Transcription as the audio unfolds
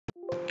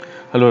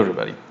Hello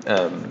everybody.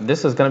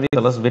 This is going to be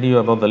the last video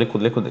about the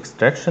liquid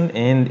extraction,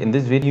 and in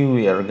this video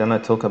we are going to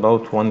talk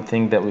about one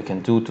thing that we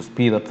can do to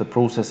speed up the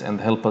process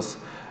and help us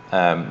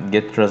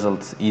get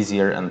results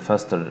easier and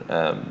faster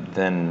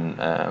than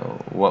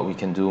what we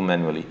can do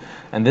manually.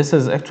 And this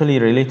is actually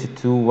related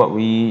to what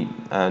we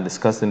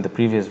discussed in the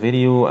previous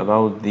video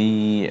about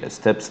the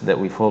steps that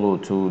we follow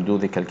to do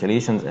the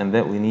calculations, and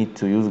that we need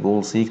to use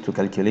GoalSeek to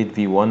calculate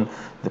V1,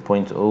 the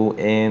point O,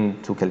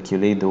 and to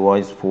calculate the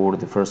Y's for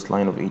the first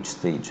line of each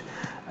stage.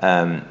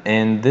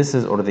 And this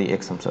is, or the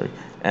X, I'm sorry.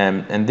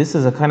 And this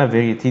is a kind of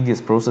very tedious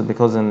process,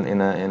 because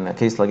in a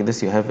case like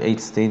this you have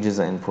 8 stages,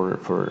 and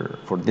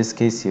for this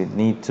case you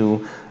need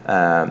to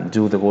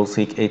do the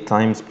GoalSeek 8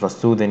 times plus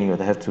 2, then you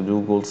would have to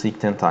do GoalSeek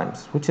 10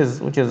 times, which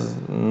is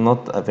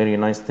not a very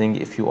nice thing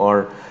if you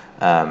are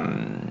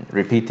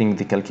repeating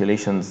the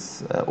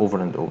calculations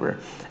over and over.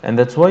 And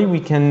that's why we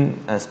can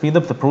speed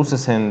up the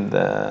process and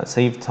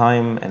save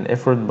time and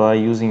effort by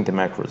using the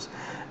macros.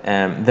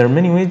 There are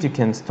many ways you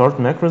can start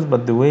macros,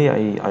 but the way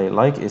I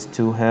like is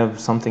to have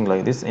something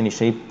like this, any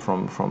shape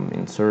from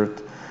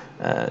insert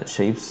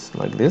shapes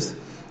like this.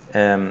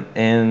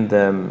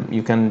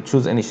 You can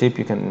choose any shape,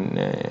 you can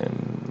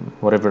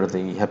whatever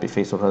the happy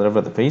face or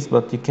whatever the face,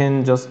 but you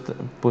can just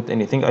put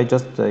anything. I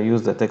just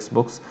use the text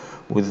box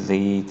with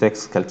the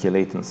text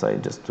calculate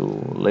inside, just to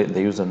let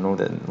the user know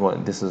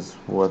that this is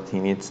what he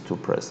needs to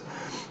press.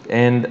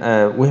 And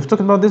we have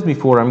talked about this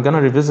before. I'm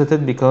gonna revisit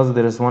it because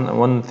there is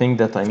one thing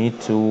that I need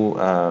to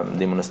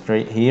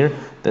demonstrate here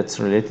that's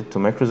related to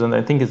macros, and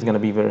I think it's gonna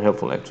be very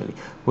helpful actually,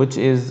 which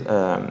is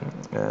gonna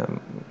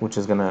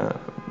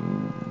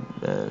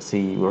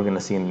we're gonna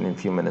see in a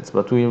few minutes.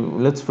 But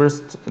let's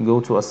first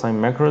go to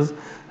assign macros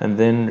and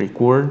then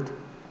record,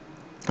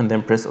 and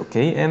then press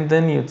OK, and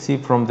then you'd see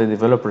from the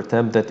developer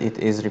tab that it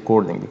is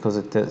recording, because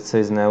it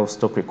says now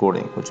stop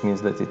recording, which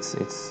means that it's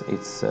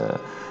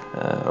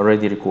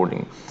already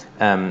recording.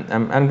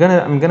 I'm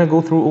gonna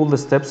go through all the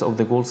steps of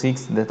the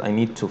GoalSeek that I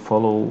need to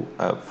follow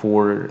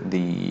for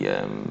the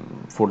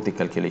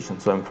calculation.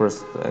 So I'm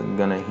first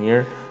gonna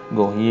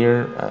go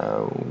here,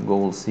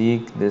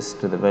 GoalSeek this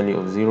to the value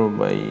of 0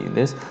 by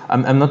this.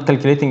 I'm not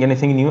calculating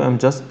anything new, I'm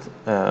just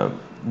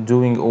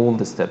doing all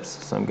the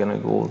steps. So I'm gonna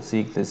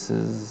GoalSeek this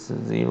is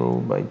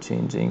 0 by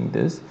changing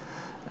this.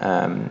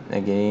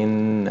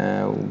 Again,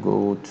 now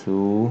go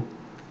to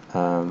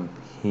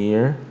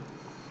here,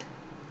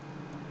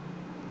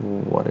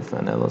 what if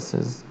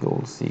analysis,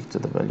 GoalSeek to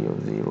the value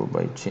of 0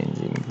 by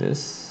changing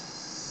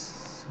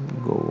this,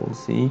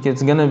 GoalSeek.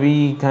 It's gonna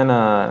be kind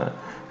of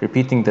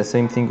repeating the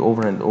same thing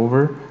over and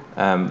over,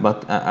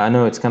 but I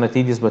know it's kind of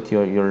tedious, but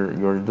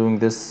you're doing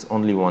this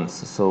only once,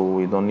 so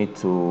we don't need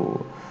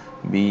to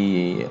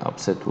be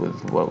upset with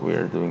what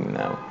we're doing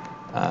now,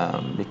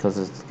 because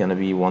it's gonna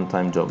be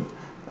one-time job.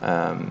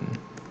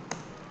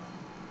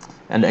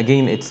 And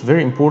again, it's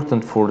very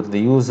important for the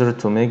user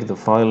to make the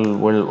file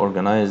well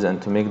organized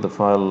and to make the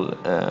file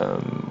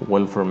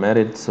well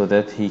formatted, so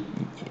that he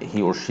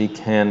or she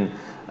can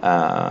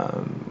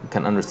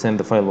understand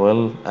the file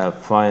well,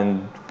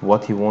 find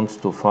what he wants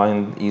to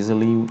find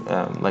easily.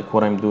 Like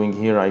what I'm doing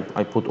here,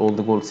 I put all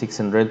the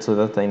GoalSeeks in red so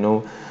that I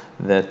know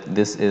that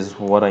this is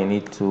what I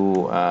need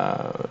to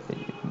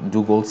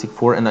do GoalSeek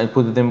for, and I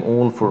put them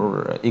all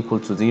for equal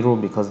to 0,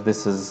 because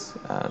this is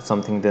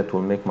something that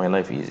will make my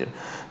life easier.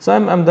 So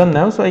I'm done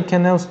now, so I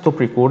can now stop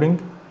recording,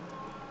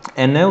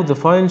 and now the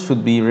file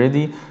should be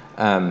ready.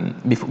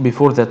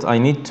 Before that, I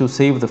need to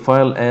save the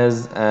file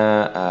as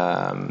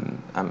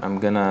I'm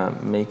gonna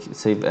make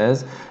save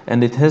as,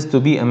 and it has to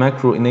be a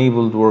macro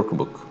enabled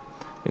workbook,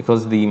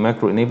 because the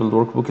macro enabled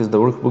workbook is the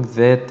workbook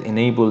that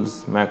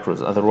enables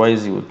macros.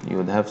 Otherwise you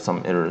would have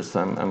some errors.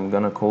 So I'm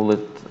gonna call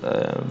it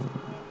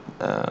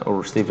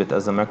or save it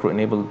as a macro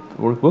enabled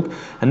workbook.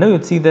 And now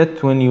you'd see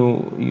that when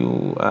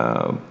you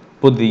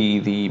put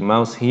the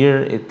mouse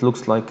here, it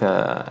looks like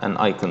an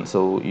icon.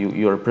 So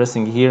you're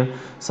pressing here,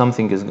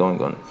 something is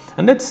going on.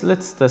 And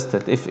let's test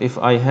it. If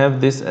I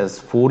have this as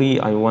 40,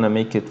 I want to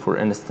make it, for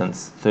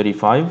instance,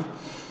 35.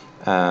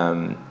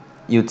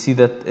 You'd see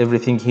that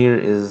everything here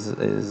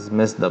is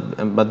messed up,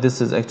 but this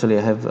is actually,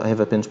 I have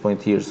a pinch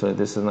point here, so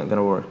this is not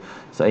gonna work.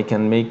 So I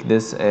can make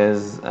this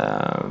as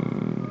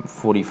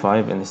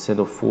 45 instead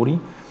of 40,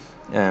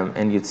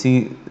 and you'd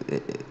see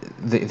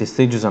the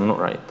stages are not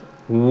right.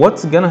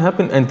 What's gonna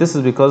happen, and this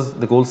is because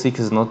the GoalSeek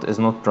is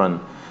not run.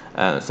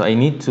 So I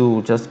need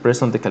to just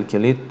press on the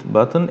calculate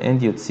button,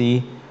 and you'd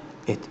see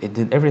it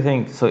did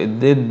everything. So it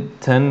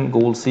did 10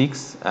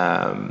 GoalSeeks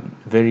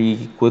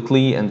very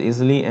quickly and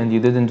easily, and you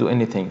didn't do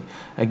anything.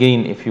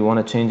 Again, if you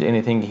want to change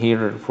anything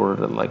here for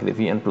like the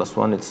VN plus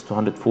 1, it's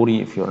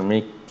 240. If you're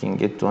making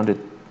it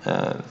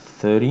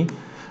 230,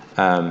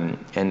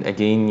 and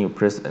again you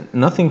press,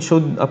 nothing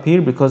showed up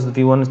here because the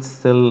V1 is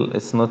still,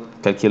 it's not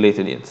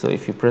calculated yet. So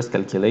if you press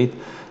calculate,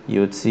 you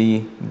would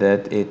see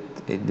that it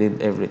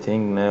did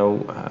everything now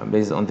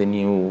based on the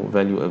new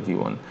value of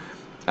V1.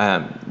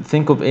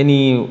 Think of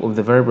any of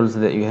the variables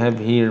that you have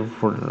here.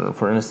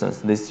 For instance,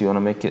 this you want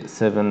to make it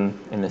 7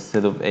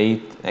 instead of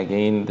 8.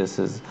 Again, this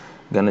is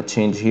gonna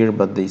change here,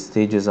 but the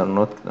stages are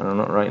not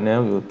right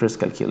now. You press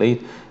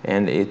calculate,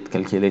 and it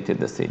calculated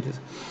the stages.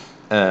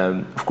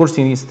 Of course,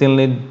 you still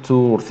need 2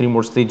 or 3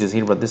 more stages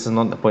here, but this is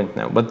not the point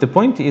now. But the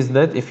point is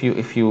that if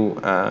you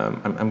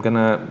I'm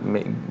gonna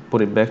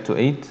put it back to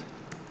 8.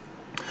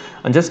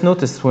 And just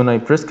notice when I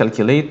press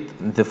calculate,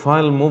 the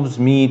file moves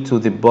me to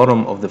the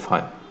bottom of the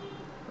file,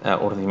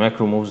 or the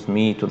macro moves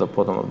me to the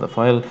bottom of the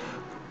file.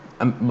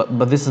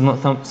 But this is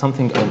not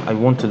something I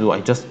want to do. I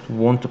just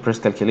want to press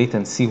calculate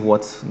and see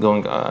what's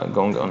going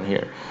on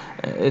here.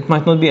 It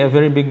might not be a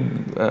very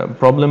big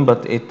problem,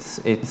 but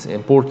it's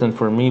important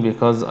for me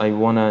because I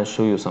want to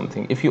show you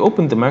something. If you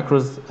open the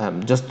macros,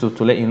 just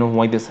to let you know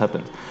why this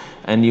happened,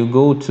 and you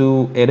go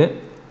to edit,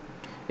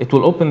 it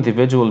will open the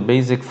Visual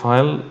Basic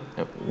file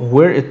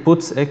where it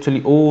puts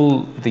actually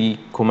all the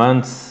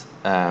commands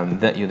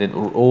that you did,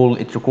 or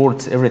it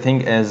records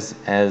everything as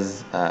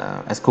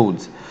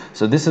codes.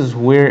 So this is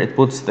where it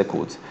puts the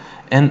codes.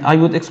 And I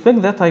would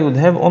expect that I would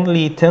have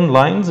only 10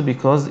 lines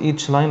because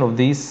each line of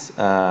these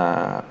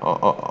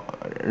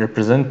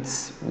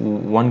represents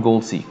one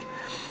goal seek.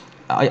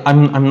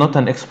 I'm not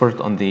an expert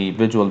on the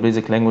Visual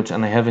Basic language,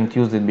 and I haven't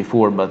used it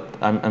before, but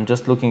I'm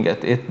just looking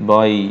at it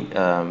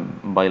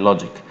by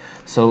logic.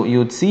 So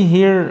you'd see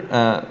here,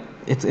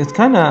 it's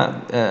kind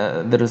of,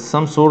 there is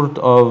some sort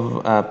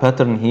of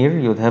pattern here.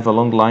 You'd have a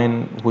long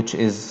line which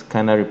is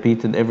kind of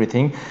repeated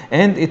everything,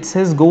 and it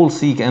says goal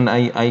seek, and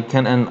I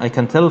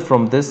can tell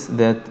from this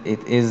that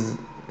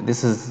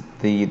this is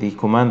the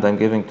command I'm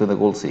giving to the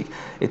goal seek.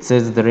 It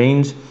says the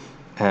range,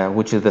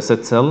 which is the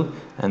set cell,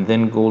 and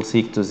then goal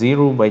seek to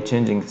 0 by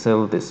changing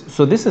cell this.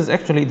 So this is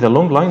actually, the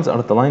long lines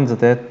are the lines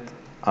that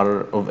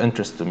are of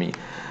interest to me.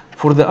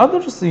 For the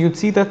others, you'd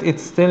see that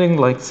it's telling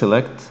like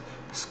select,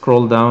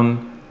 scroll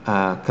down,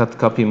 cut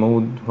copy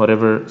mode,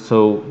 whatever.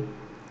 So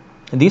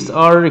these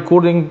are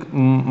recording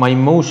my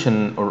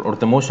motion or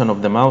the motion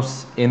of the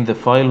mouse in the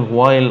file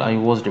while I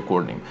was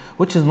recording,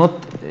 which is not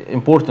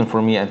important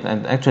for me.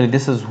 And actually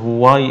this is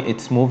why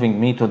it's moving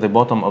me to the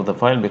bottom of the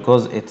file,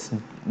 because it's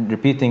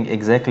repeating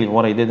exactly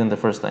what I did in the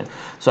first time.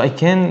 So I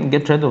can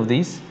get rid of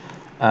these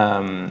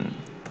and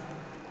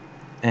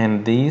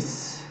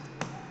these.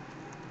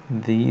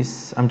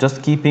 I'm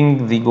just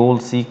keeping the goal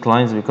seek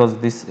lines because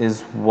this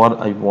is what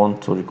I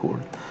want to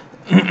record.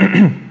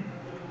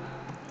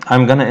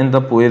 I'm gonna end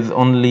up with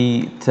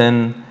only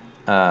 10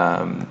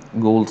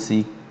 goal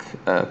seek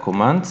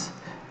commands,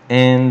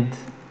 and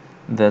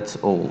that's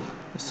all.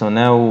 So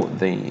now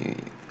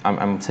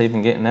I'm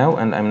saving it now,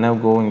 and I'm now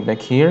going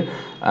back here.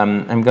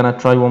 I'm gonna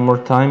try one more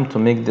time to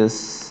make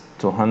this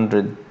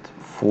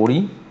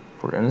 240,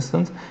 for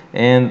instance,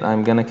 and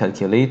I'm gonna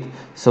calculate.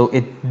 So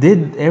it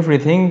did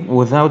everything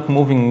without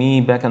moving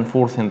me back and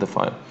forth in the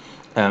file.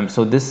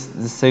 So this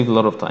saved a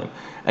lot of time.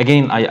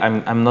 Again,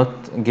 I'm not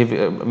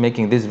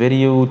making this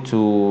video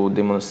to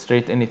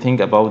demonstrate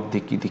anything about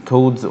the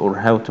codes or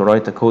how to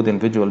write a code in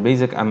Visual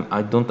Basic.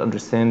 I don't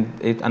understand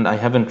it, and I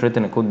haven't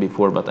written a code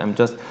before, but I'm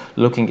just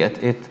looking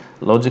at it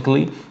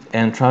logically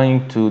and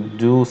trying to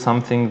do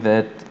something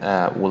that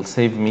will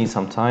save me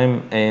some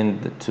time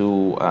and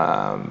to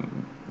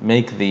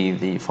make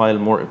the file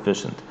more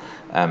efficient,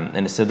 and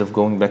instead of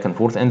going back and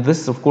forth. And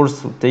this, of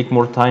course, will take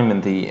more time in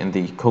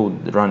the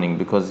code running,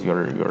 because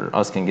you're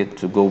asking it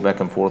to go back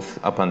and forth,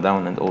 up and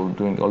down, and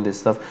doing all this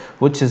stuff,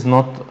 which is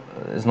not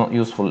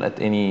useful at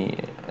any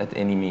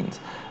means,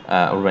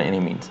 or by any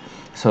means.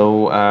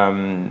 So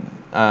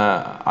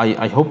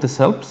I hope this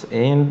helps,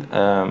 and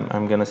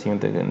I'm gonna see you in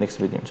the next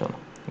video, inshallah.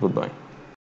 Goodbye.